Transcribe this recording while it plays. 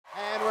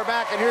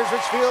And here's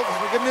Rich Fields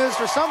with good news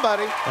for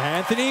somebody.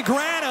 Anthony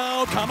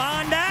Grano, come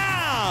on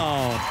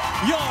down.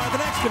 You're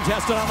the next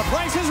contestant on The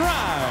Price is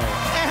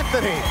Right.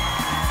 Anthony.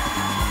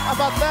 How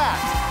about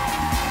that?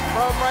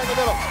 From right in the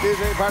middle. Excuse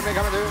me, pardon me,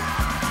 coming through.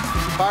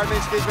 Pardon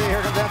me, excuse me, here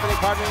comes Anthony.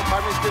 Pardon me,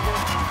 excuse me.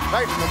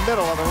 Right in the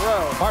middle of the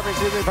row. Pardon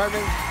me, excuse me, pardon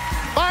me.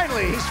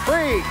 Finally, he's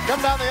free. Come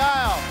down the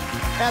aisle.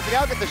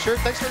 Anthony, I'll get the shirt.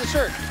 Thanks for the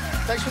shirt.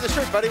 Thanks for the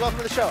shirt, buddy. Welcome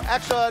to the show.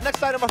 Actually,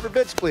 next item up for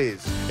bids,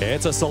 please.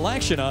 It's a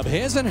selection of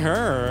his and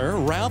her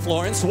Ralph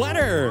Lauren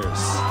sweaters.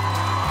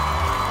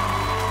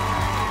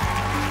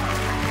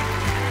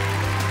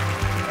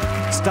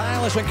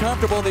 Stylish and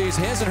comfortable, these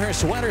his and her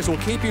sweaters will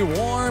keep you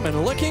warm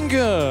and looking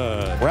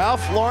good.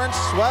 Ralph Lauren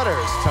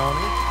sweaters,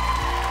 Tony.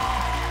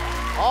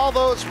 All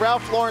those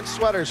Ralph Lauren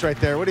sweaters right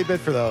there. What do you bid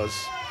for those?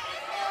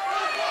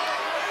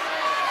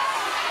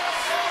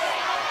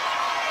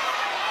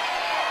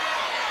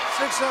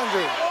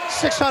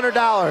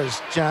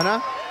 $600,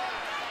 Jenna.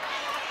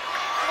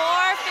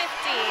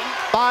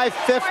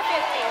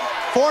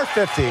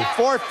 $450.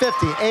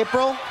 $450.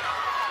 April.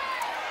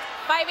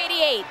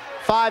 $588.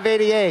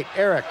 $588.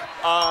 Eric.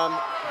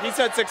 He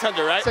said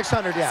 600, right?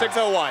 600, yeah.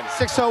 601.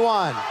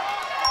 601.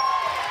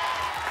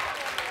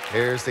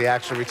 Here's the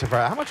actual retail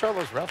price. How much are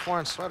those Ralph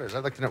Lauren sweaters?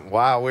 I'd like to know.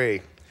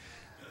 Wowee.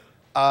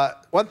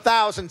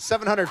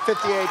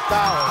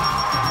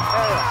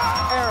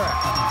 $1,758. Eric.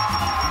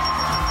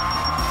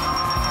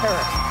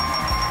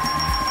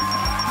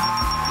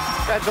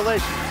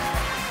 Congratulations.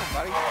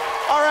 Buddy.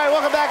 All right,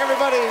 welcome back,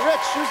 everybody.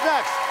 Rich, who's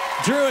next?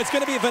 Drew, it's going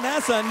to be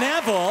Vanessa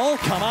Neville.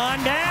 Come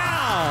on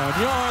down.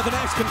 You're the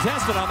next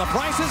contestant on The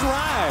Price is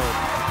Right.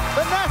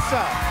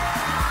 Vanessa.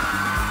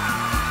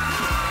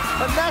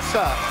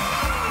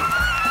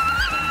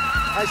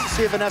 Nice to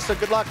see you, Vanessa.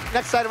 Good luck.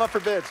 Next item up for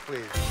bids,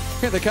 please.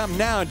 Here they come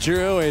now,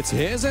 Drew. It's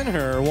his and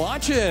her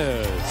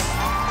watches.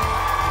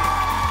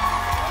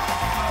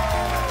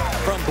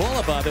 From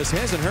Bulova, this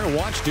his and her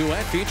watch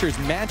duet features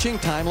matching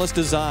timeless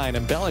design,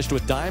 embellished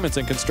with diamonds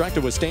and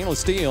constructed with stainless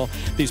steel.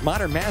 These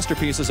modern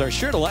masterpieces are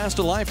sure to last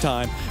a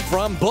lifetime.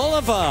 From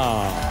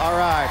Bulova. All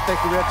right,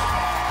 thank you, Rich.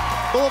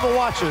 Bulova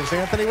watches.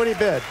 Anthony, what do you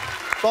bid?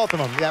 Both of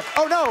them, yep.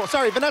 Oh, no,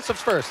 sorry, Vanessa's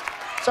first.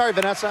 Sorry,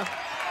 Vanessa.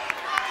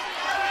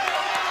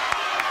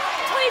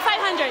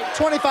 $2,500.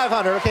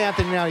 $2,500. Okay,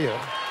 Anthony, now you.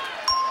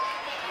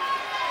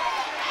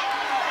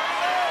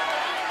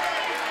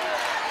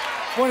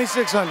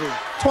 $2,600.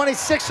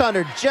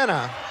 $2,600.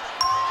 Jenna.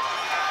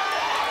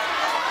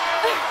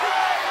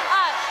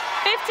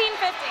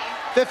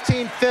 $1,550.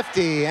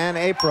 $1,550. And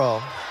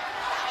April.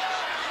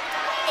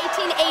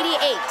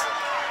 $1,888.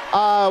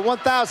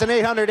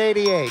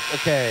 $1,888.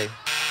 Okay.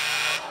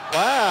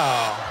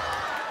 Wow.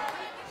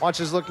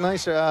 Watches look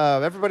nicer.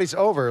 Everybody's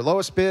over.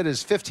 Lowest bid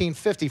is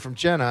 $1,550 from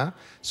Jenna.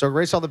 So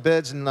erase all the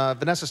bids, and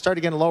Vanessa, start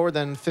again lower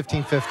than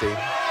 $1,550.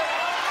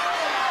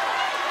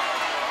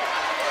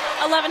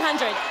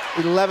 $1,100.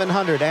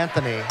 $1,100.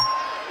 Anthony.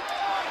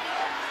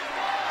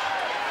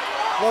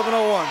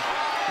 $1,101.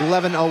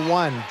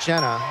 $1,101.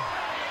 Jenna.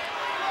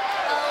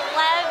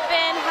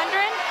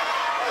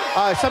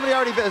 $1,100. Somebody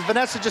already bid.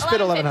 Vanessa just bid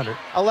 $1,100.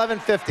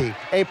 $1,150.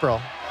 April.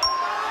 $1.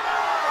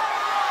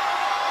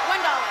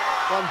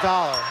 $1.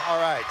 All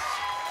right.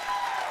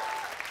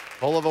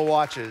 Bulova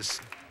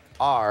watches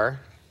are,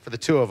 for the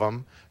two of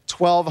them,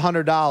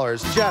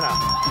 $1,200. Jenna,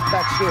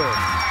 that's you.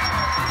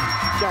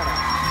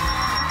 Jenna.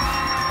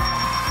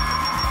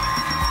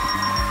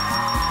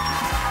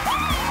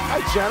 Hi,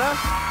 Jenna.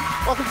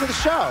 Welcome to the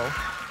show.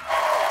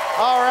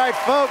 All right,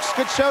 folks,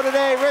 good show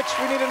today. Rich,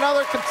 we need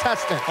another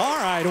contestant. All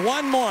right,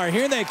 one more.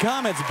 Here they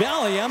come. It's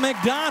Belia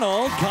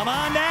McDonald. Come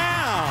on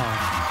down.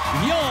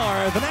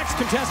 You're the next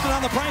contestant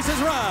on The Price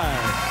is Right.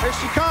 Here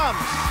she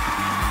comes.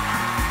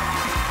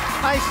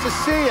 Nice to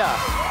see ya.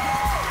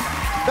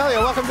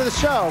 Belia, welcome to the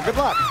show. Good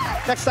luck.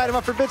 Next item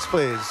up for bids,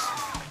 please.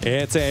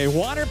 It's a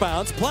water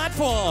bounce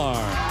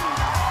platform.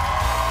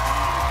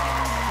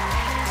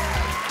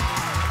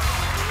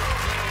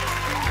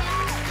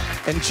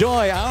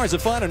 Enjoy hours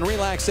of fun and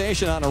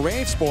relaxation on a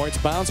Rave Sports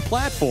bounce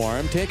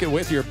platform. Take it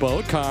with your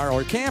boat, car,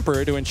 or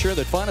camper to ensure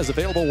that fun is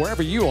available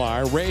wherever you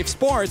are. Rave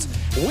Sports,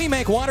 we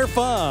make water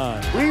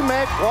fun. We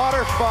make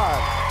water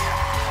fun.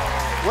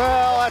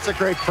 Well, that's a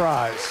great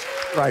prize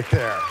right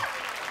there.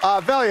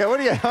 Belia, what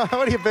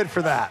do you bid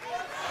for that?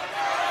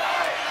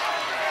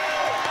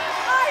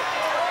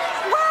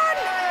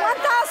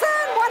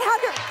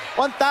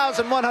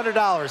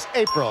 $1,100.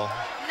 April.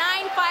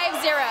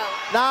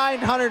 $950.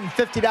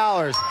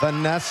 $950.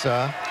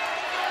 Vanessa.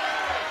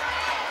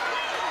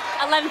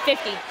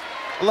 $1,150.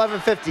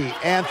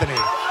 $1,150. Anthony.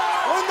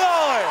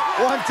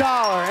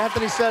 $1.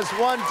 Anthony says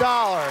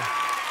 $1.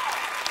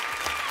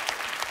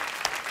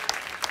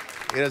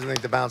 He doesn't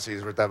think the bouncy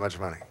is worth that much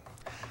money.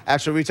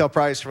 Actual retail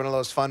price for one of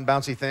those fun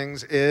bouncy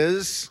things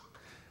is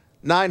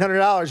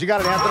 $900. You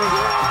got it, Anthony.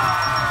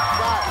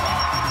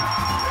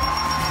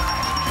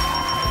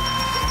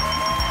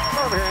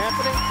 Come over here,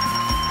 Anthony.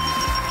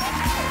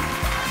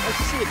 Nice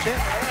to see you,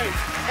 champ. All right.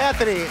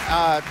 Anthony,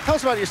 tell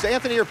us about yourself.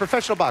 Anthony, you're a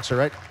professional boxer,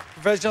 right?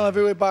 Professional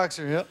heavyweight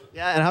boxer, yep.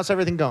 Yeah, and how's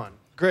everything going?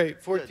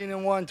 Great.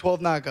 14-1, 12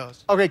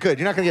 knockouts. Okay, good.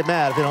 You're not going to get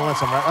mad if you don't win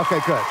some, right? Okay,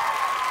 good.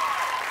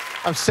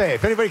 I'm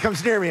safe. Anybody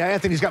comes near me,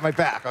 Anthony's got my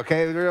back,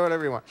 okay?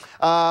 Whatever you want.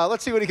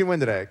 Let's see what he can win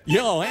today.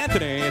 Yo,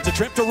 Anthony, it's a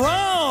trip to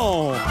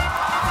Rome.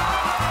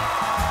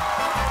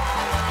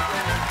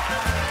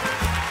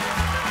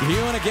 You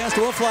and a guest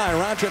will fly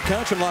round trip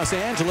coach from Los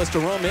Angeles to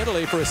Rome,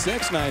 Italy for a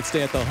 6-night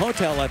stay at the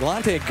Hotel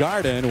Atlante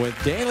Garden with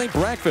daily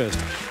breakfast.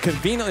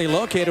 Conveniently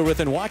located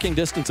within walking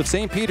distance of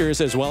St. Peter's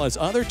as well as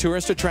other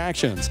tourist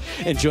attractions.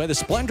 Enjoy the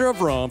splendor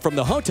of Rome from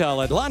the Hotel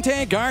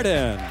Atlante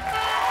Garden.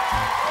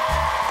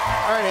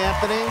 All right,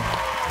 Anthony.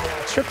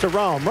 Trip to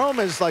Rome. Rome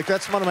is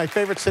that's one of my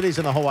favorite cities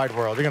in the whole wide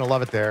world. You're going to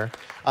love it there.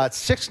 It's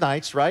 6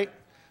 nights, right?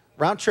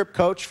 Round trip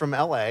coach from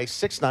LA,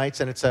 6 nights,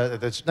 and it's a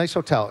nice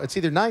hotel. It's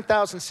either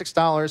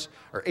 $9,006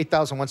 or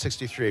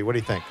 $8,163. What do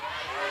you think?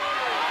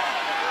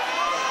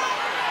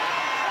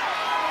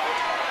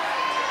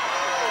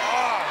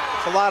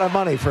 It's a lot of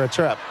money for a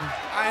trip.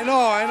 I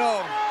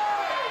know.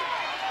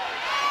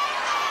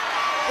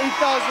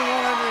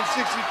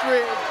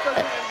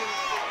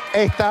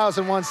 8,163.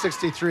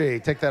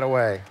 $8,163. Take that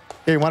away.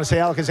 Here, you want to say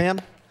Alakazam?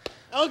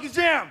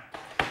 Alakazam.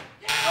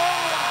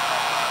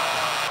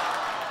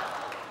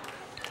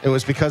 It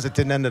was because it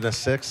didn't end in a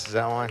 6. Is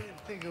that why? I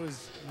think it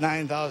was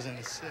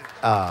 9,006. This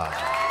Ah.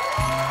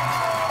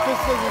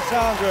 doesn't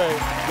sound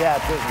right. Yeah,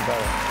 it doesn't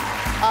better.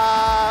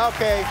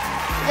 Okay.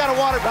 We got a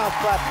water bounce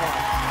platform.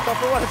 So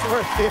for what it's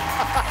worth here.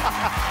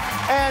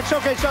 And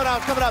Showcase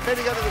Showdown's coming up.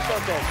 Maybe go to the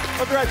showcase.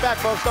 We'll be right back,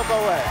 folks. Don't go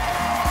away.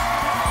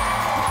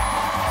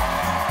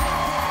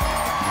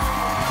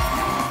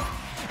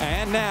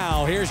 And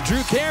now, here's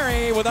Drew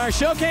Carey with our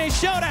Showcase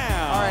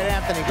Showdown. All right,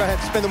 Anthony, go ahead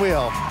and spin the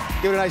wheel.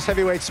 Give it a nice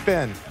heavyweight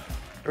spin.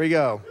 There we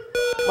go.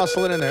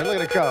 Muscle it in there. Look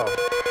at it go.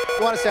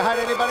 You want to say hi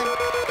to anybody?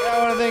 Yeah, I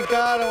want to thank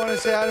God. I want to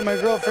say hi to my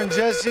girlfriend,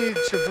 Jessie,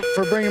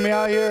 for bringing me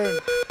out here, and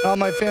all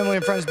my family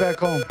and friends back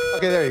home.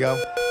 Okay, there you go.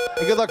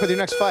 And good luck with your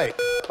next fight,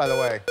 by the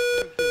way,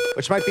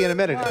 which might be in a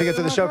minute if you get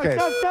to the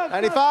showcase.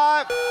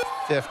 95,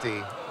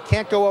 50.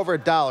 Can't go over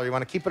 $1. You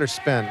want to keep it or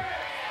spin?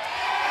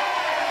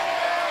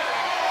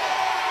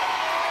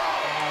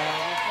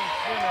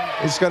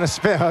 He's going to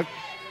spin.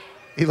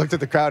 He looked at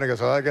the crowd and goes,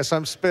 well, I guess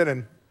I'm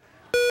spinning.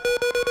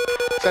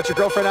 Is that your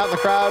girlfriend out in the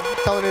crowd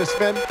telling you to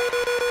spin?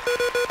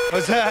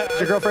 What's that?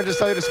 Did your girlfriend just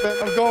tell you to spin?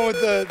 I'm going with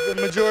the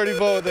majority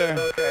vote there.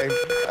 Okay.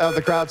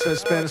 The crowd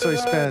says spin, so he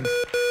spins.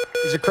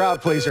 He's a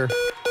crowd pleaser.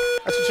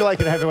 That's what you like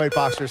in a heavyweight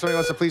boxer. Somebody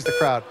wants to please the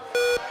crowd.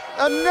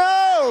 Oh,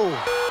 no!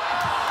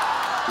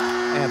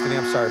 Anthony,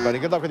 I'm sorry, buddy.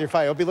 Good luck with your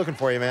fight. I'll be looking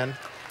for you, man.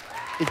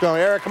 Keep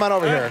going. Eric, come on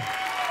over here.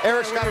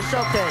 Eric's got a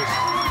showcase.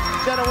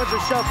 Jenna wins her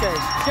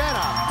showcase.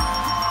 Jenna.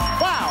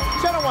 Wow.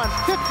 Jenna won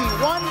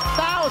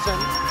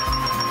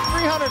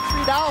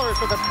 $51,303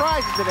 for the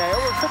prizes today.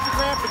 Over 50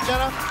 grand for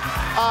Jenna.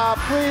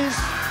 Please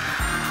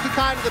be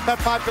kind to the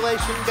pet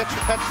population. Get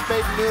your pets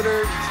spayed and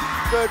neutered.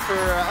 It's good for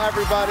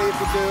everybody if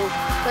you do.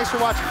 Thanks for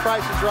watching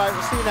Price is Right.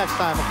 We'll see you next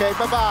time, okay?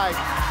 Bye-bye.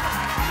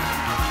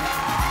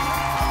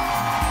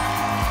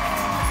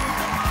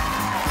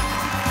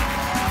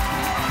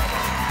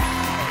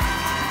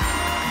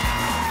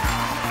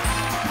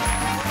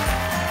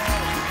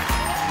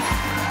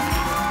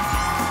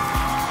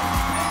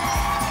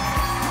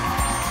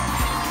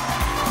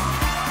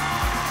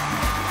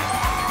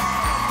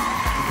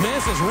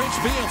 This is Rich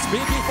Field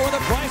speaking for The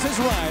Price is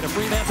Right, a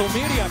Fremantle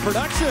Media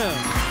production.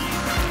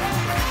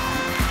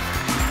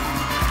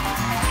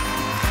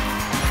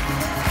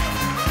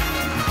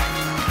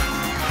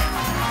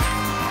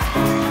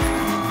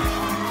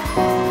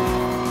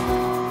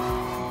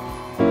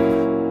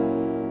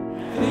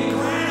 Anthony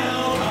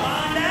Grano, come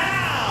on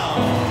down.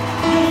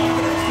 Your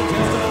first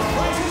contestant of The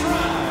Price is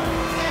Right.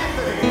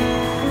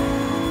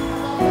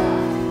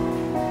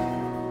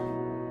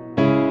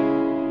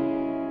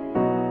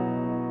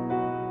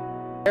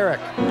 Eric.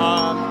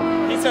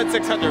 He said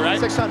 600, right?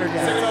 600,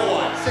 yeah.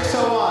 601.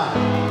 601.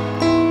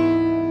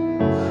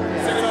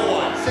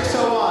 601.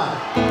 601.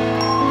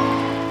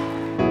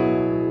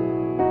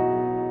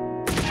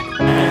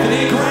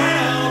 Anthony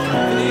Grano.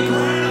 Anthony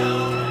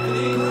Grano.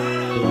 Anthony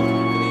Grano.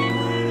 Anthony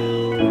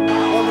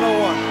Grano.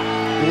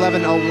 1101.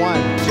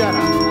 1101.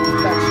 Jenna,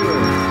 that's you.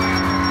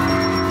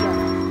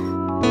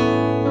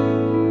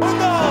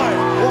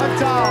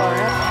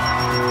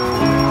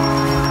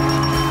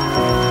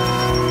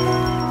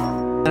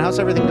 $1. And how's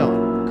everything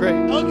going? Great.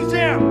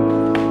 Alakazam.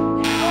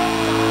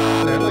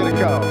 There, look at it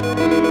go. I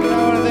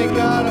want to thank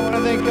God. I want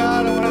to thank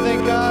God. I want to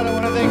thank God. I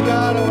want to thank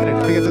God. I want to.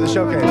 If we get to the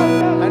showcase.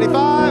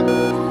 95,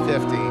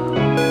 50.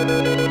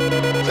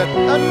 Is that,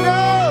 oh,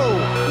 no!